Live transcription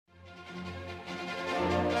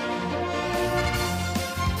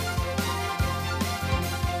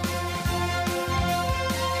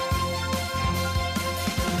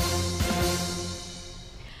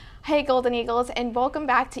Hey Golden Eagles, and welcome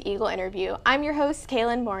back to Eagle Interview. I'm your host,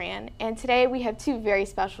 Kaylon Moran, and today we have two very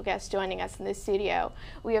special guests joining us in the studio.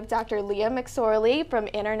 We have Dr. Leah McSorley from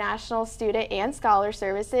International Student and Scholar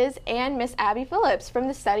Services and Miss Abbey Phillips from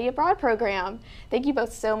the Study Abroad program. Thank you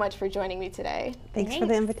both so much for joining me today. Thanks for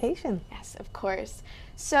the invitation. Yes, of course.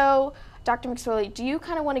 So, Dr. McSorley, do you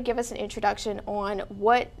kind of want to give us an introduction on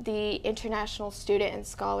what the International Student and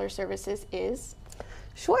Scholar Services is?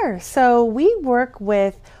 Sure. So we work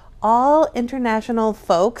with all international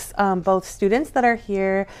folks, both students that are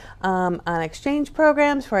here on exchange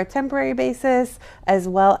programs for a temporary basis, as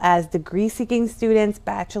well as degree-seeking students,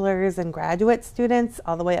 bachelor's and graduate students,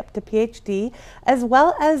 all the way up to PhD, as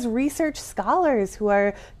well as research scholars who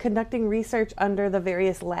are conducting research under the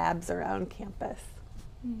various labs around campus.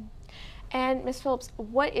 And Ms. Phillips,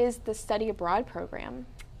 what is the Study Abroad program?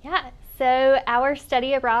 Yeah, so our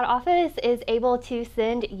Study Abroad office is able to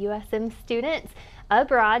send USM students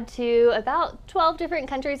abroad to about 12 different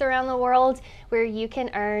countries around the world where you can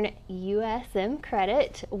earn USM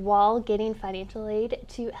credit while getting financial aid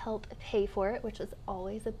to help pay for it, which is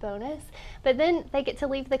always a bonus. But then they get to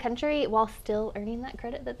leave the country while still earning that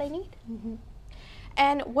credit that they need. Mm-hmm.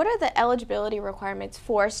 And what are the eligibility requirements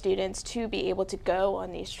for students to be able to go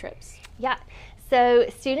on these trips? Yeah. So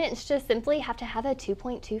students just simply have to have a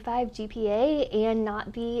 2.25 GPA and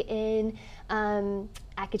not be in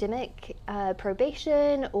academic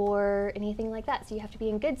probation or anything like that. So you have to be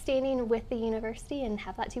in good standing with the university and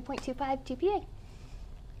have that 2.25 GPA.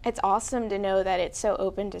 It's awesome to know that it's so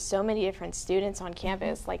open to so many different students on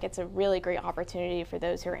campus. Like, it's a really great opportunity for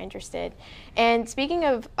those who are interested. And speaking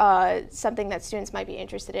of something that students might be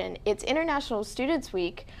interested in, it's International Students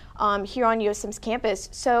Week here on USM's campus.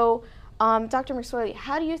 So Dr. McSorley,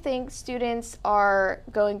 how do you think students are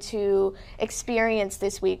going to experience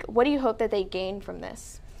this week? What do you hope that they gain from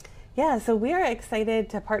this? Yeah, so we are excited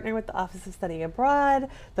to partner with the Office of Study Abroad,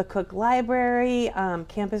 the Cook Library,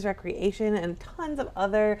 Campus Recreation, and tons of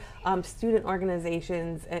other student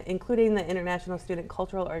organizations, including the International Student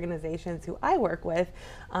Cultural Organizations who I work with.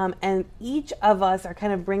 And each of us are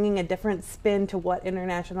kind of bringing a different spin to what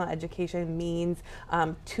international education means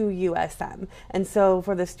to USM. And so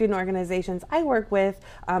for the student organizations I work with,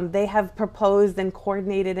 they have proposed and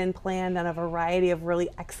coordinated and planned on a variety of really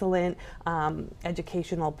excellent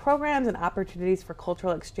educational programs and opportunities for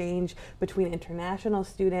cultural exchange between international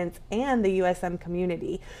students and the USM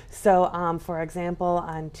community. So for example,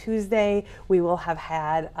 on Tuesday, we will have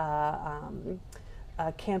had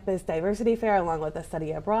a campus diversity fair along with a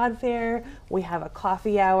study abroad fair. We have a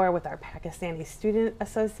coffee hour with our Pakistani Student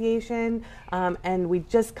Association, and we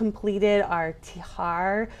just completed our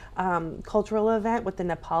Tihar cultural event with the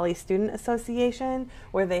Nepali Student Association,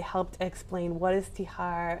 where they helped explain what is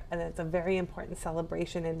Tihar, and it's a very important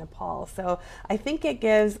celebration in Nepal. So I think it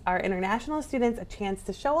gives our international students a chance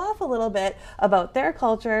to show off a little bit about their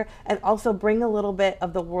culture and also bring a little bit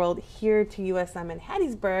of the world here to USM in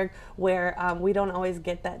Hattiesburg, where we don't always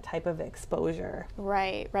get that type of exposure.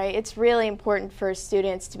 Right. It's really important for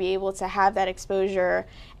students to be able to have that exposure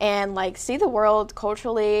and like see the world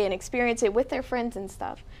culturally and experience it with their friends and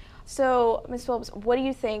stuff. So, Ms. Phillips, what do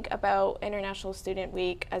you think about International Student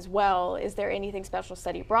Week as well? Is there anything special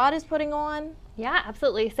Study Abroad is putting on? Yeah,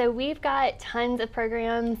 absolutely. So we've got tons of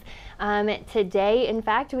programs today. In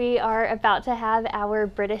fact, we are about to have our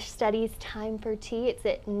British Studies Time for Tea. It's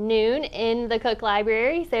at noon in the Cook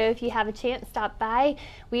Library. So if you have a chance, stop by.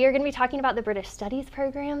 We are going to be talking about the British Studies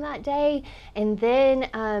program that day. And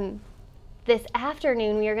then this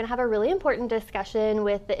afternoon, we are going to have a really important discussion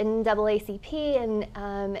with the NAACP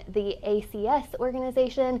and the ACS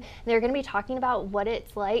organization. They're going to be talking about what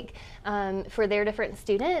it's like for their different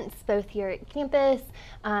students, both here at campus,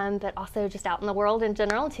 but also just out in the world in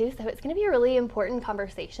general, too. So it's going to be a really important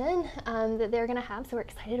conversation that they're going to have, so we're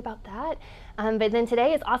excited about that. But then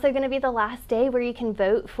today is also going to be the last day where you can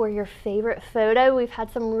vote for your favorite photo. We've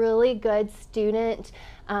had some really good student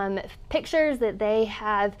pictures that they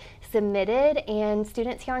have submitted, and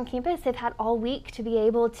students here on campus have had all week to be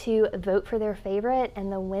able to vote for their favorite, and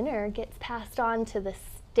the winner gets passed on to the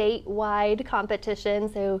statewide competition.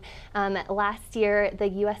 So last year, the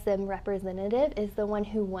USM representative is the one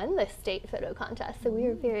who won the state photo contest. So we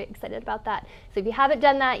are very excited about that. So if you haven't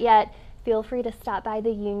done that yet, feel free to stop by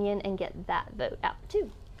the union and get that vote out too.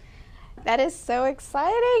 That is so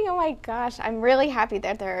exciting. Oh my gosh. I'm really happy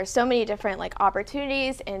that there are so many different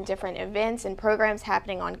opportunities and different events and programs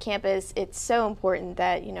happening on campus. It's so important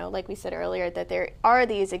that, like we said earlier, that there are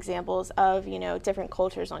these examples of, different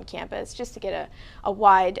cultures on campus just to get a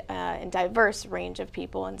wide and diverse range of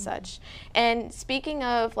people and such. And speaking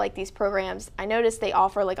of these programs, I noticed they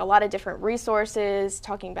offer a lot of different resources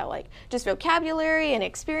talking about just vocabulary and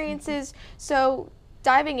experiences. So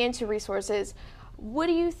diving into resources, what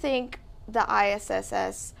do you think the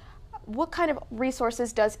ISSS, what kind of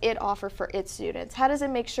resources does it offer for its students? How does it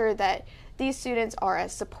make sure that these students are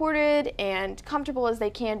as supported and comfortable as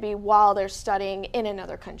they can be while they're studying in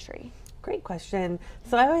another country? Great question.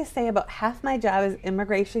 So I always say about half my job is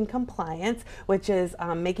immigration compliance, which is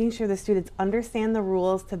making sure the students understand the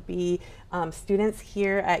rules to be students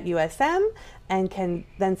here at USM and can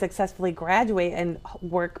then successfully graduate and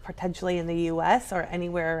work potentially in the US or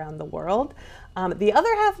anywhere around the world. The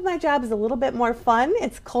other half of my job is a little bit more fun.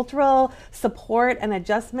 It's cultural support and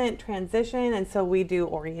adjustment transition. And so we do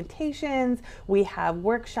orientations. We have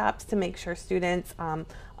workshops to make sure students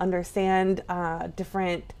understand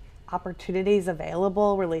different opportunities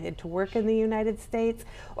available related to work in the United States.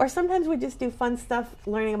 Or sometimes we just do fun stuff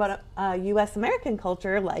learning about US American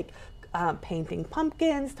culture, like painting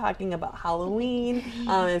pumpkins, talking about Halloween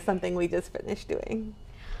is something we just finished doing.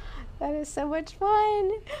 That is so much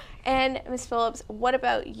fun. And Ms. Phillips, what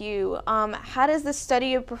about you? How does the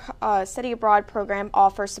Study Abroad program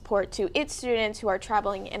offer support to its students who are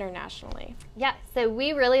traveling internationally? Yeah, so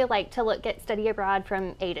we really like to look at Study Abroad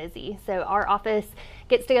from A to Z. So our office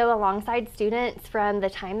gets to go alongside students from the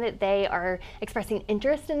time that they are expressing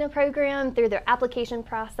interest in the program through their application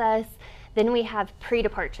process. Then we have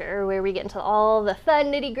pre-departure, where we get into all the fun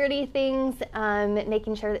nitty-gritty things,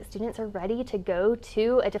 making sure that students are ready to go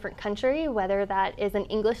to a different country, whether that is an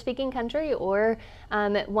English-speaking country or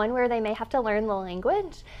one where they may have to learn the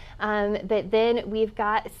language. But then we've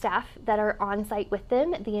got staff that are on site with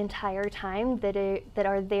them the entire time that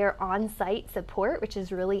are their on-site support, which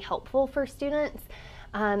is really helpful for students.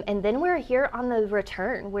 And then we're here on the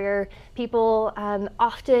return, where people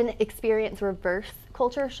often experience reverse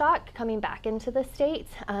culture shock coming back into the States.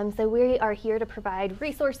 So we are here to provide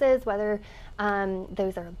resources, whether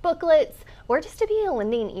those are booklets or just to be a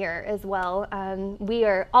lending ear as well. We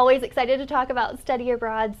are always excited to talk about study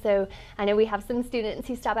abroad, so I know we have some students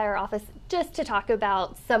who stop by our office just to talk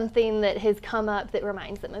about something that has come up that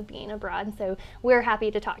reminds them of being abroad. So we're happy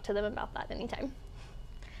to talk to them about that anytime.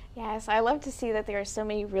 Yes, I love to see that there are so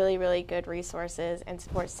many really, really good resources and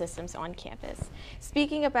support systems on campus.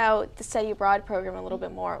 Speaking about the Study Abroad program a little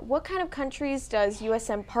bit more, what kind of countries does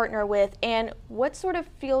USM partner with, and what sort of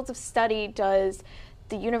fields of study does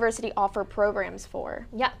the university offer programs for?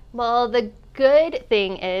 Yeah, well, the good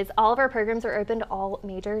thing is all of our programs are open to all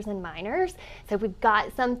majors and minors. So if we've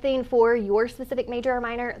got something for your specific major or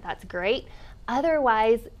minor, that's great.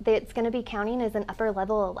 Otherwise, it's going to be counting as an upper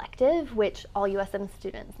level elective, which all USM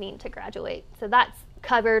students need to graduate. So that's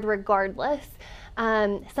covered regardless.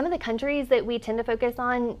 Some of the countries that we tend to focus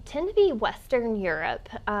on tend to be Western Europe.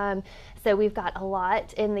 So we've got a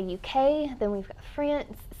lot in the UK, then we've got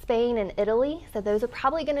France, Spain, and Italy. So those are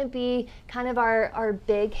probably going to be kind of our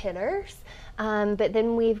big hitters. But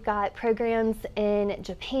then we've got programs in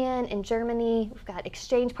Japan and Germany. We've got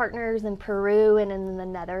exchange partners in Peru and in the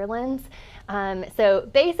Netherlands. So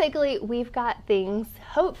basically, we've got things,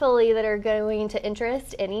 hopefully, that are going to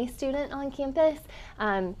interest any student on campus.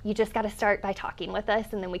 You just got to start by talking with us,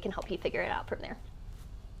 and then we can help you figure it out from there.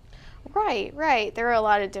 Right, right. There are a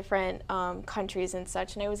lot of different countries and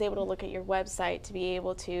such, and I was able to look at your website to be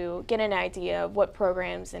able to get an idea of what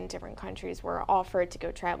programs in different countries were offered to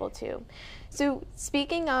go travel to. So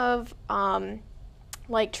speaking of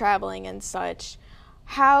like traveling and such,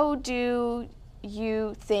 how do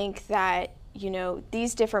you think that, you know,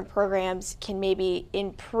 these different programs can maybe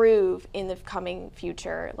improve in the coming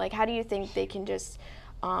future? Like, how do you think they can just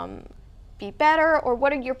be better, or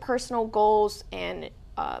what are your personal goals and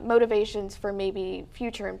motivations for maybe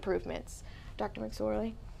future improvements? Dr.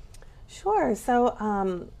 McSorley? Sure.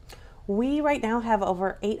 So we right now have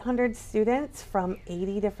over 800 students from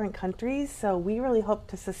 80 different countries, so we really hope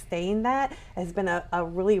to sustain that. It's been a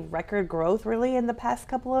really record growth really in the past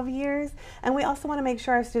couple of years, and we also want to make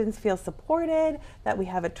sure our students feel supported, that we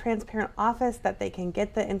have a transparent office, that they can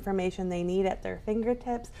get the information they need at their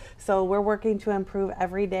fingertips. So we're working to improve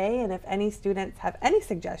every day, and if any students have any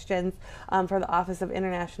suggestions for the Office of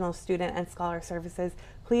International Student and Scholar Services,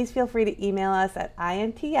 please feel free to email us at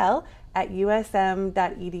intl@uss.edu. at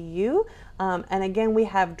usm.edu. And again, we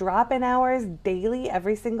have drop-in hours daily,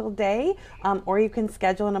 every single day, or you can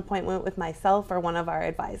schedule an appointment with myself or one of our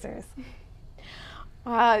advisors.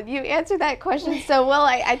 You answered that question so well.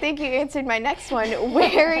 I think you answered my next one.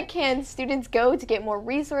 Where can students go to get more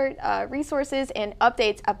resources and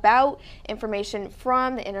updates about information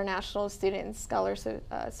from the International Student Scholar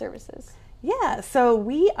Services? Yeah, so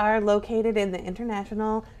we are located in the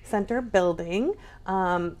International Center building,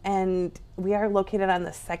 and we are located on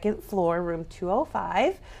the second floor, room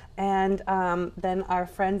 205, and then our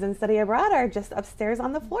friends in Study Abroad are just upstairs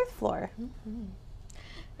on the fourth floor. Mm-hmm.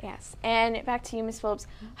 Yes, and back to you, Ms. Phillips.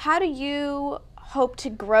 How do you hope to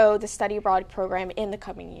grow the Study Abroad program in the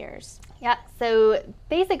coming years? Yeah, so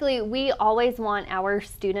basically we always want our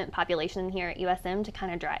student population here at USM to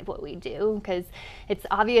kind of drive what we do, because it's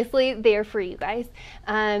obviously there for you guys.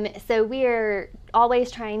 So we are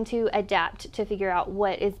always trying to adapt to figure out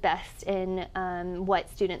what is best in what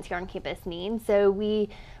students here on campus need. So we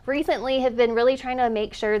recently have been really trying to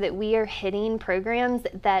make sure that we are hitting programs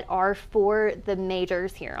that are for the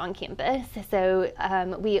majors here on campus. So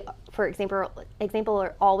we, for example,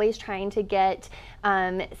 are always trying to get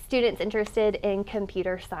students interested in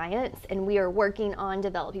computer science, and we are working on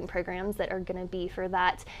developing programs that are going to be for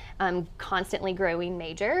that constantly growing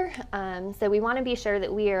major. So we want to be sure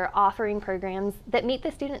that we are offering programs that meet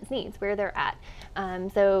the students' needs where they're at.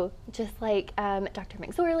 So just like Dr.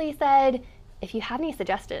 McSorley said, if you have any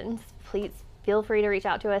suggestions, please feel free to reach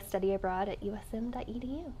out to us,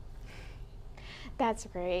 studyabroad@usm.edu. That's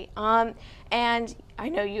great. And I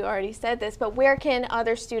know you already said this, but where can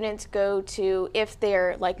other students go to if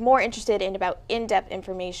they're more interested in in-depth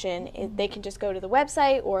information? They can just go to the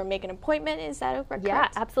website or make an appointment. Is that correct? Yeah,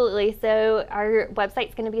 absolutely. So our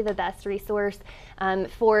website's going to be the best resource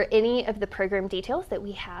for any of the program details that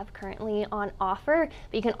we have currently on offer.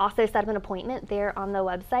 But you can also set up an appointment there on the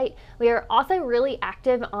website. We are also really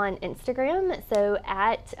active on Instagram, so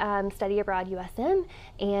at Study Abroad USM,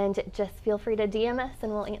 and just feel free to DM us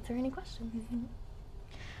and we'll answer any questions. Mm-hmm.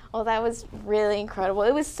 Well, that was really incredible.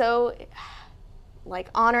 It was so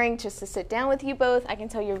honoring just to sit down with you both. I can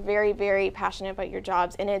tell you're very, very passionate about your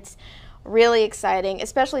jobs, and it's really exciting,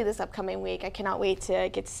 especially this upcoming week. I cannot wait to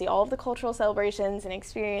get to see all of the cultural celebrations and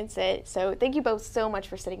experience it. So thank you both so much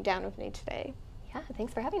for sitting down with me today. Yeah,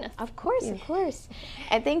 thanks for having us. Of course, of course.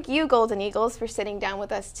 And thank you, Golden Eagles, for sitting down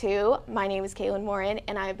with us too. My name is Kaylon Moran,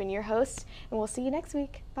 and I have been your host, and we'll see you next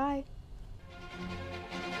week. Bye.